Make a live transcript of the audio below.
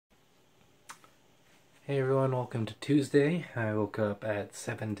Hey everyone, welcome to Tuesday. I woke up at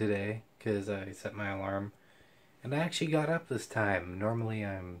 7 today because I set my alarm. And I actually got up this time. Normally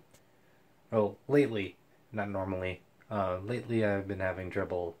lately, not normally. Lately I've been having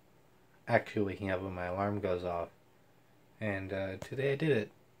trouble actually waking up when my alarm goes off. And today I did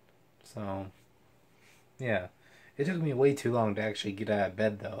it. So, yeah. It took me way too long to actually get out of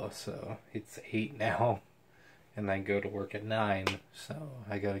bed though, so it's 8 now. And I go to work at 9, so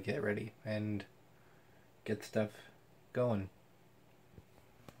I gotta get ready and get stuff going.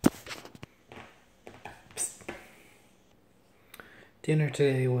 Dinner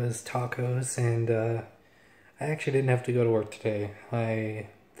today was tacos, and I actually didn't have to go to work today. I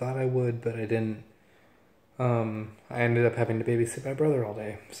thought I would, but I didn't. I ended up having to babysit my brother all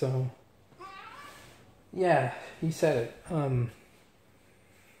day, so yeah, he said it.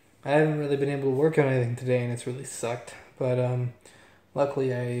 I haven't really been able to work on anything today, and it's really sucked. But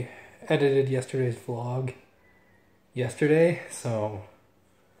luckily I edited yesterday's vlog yesterday, so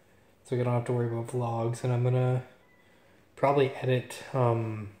I don't have to worry about vlogs, and I'm gonna probably edit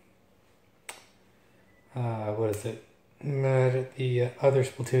edit the other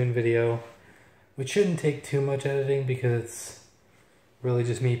Splatoon video, which shouldn't take too much editing because it's really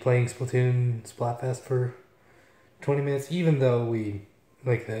just me playing Splatoon Splatfest for 20 minutes, even though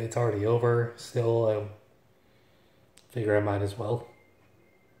it's already over. Still, I figure I might as well.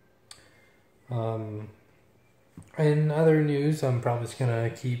 In other news, I'm probably just gonna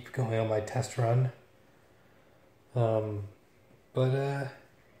keep going on my test run. Yeah.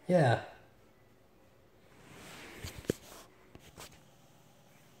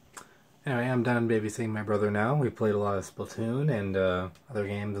 Anyway, I'm done babysitting my brother now. We played a lot of Splatoon and other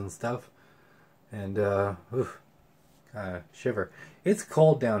games and stuff. And, shiver. It's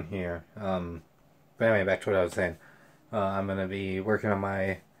cold down here. But anyway, back to what I was saying. I'm gonna be working on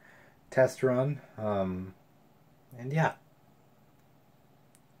my test run. And yeah.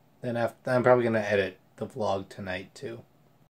 Then I'm probably gonna edit the vlog tonight too.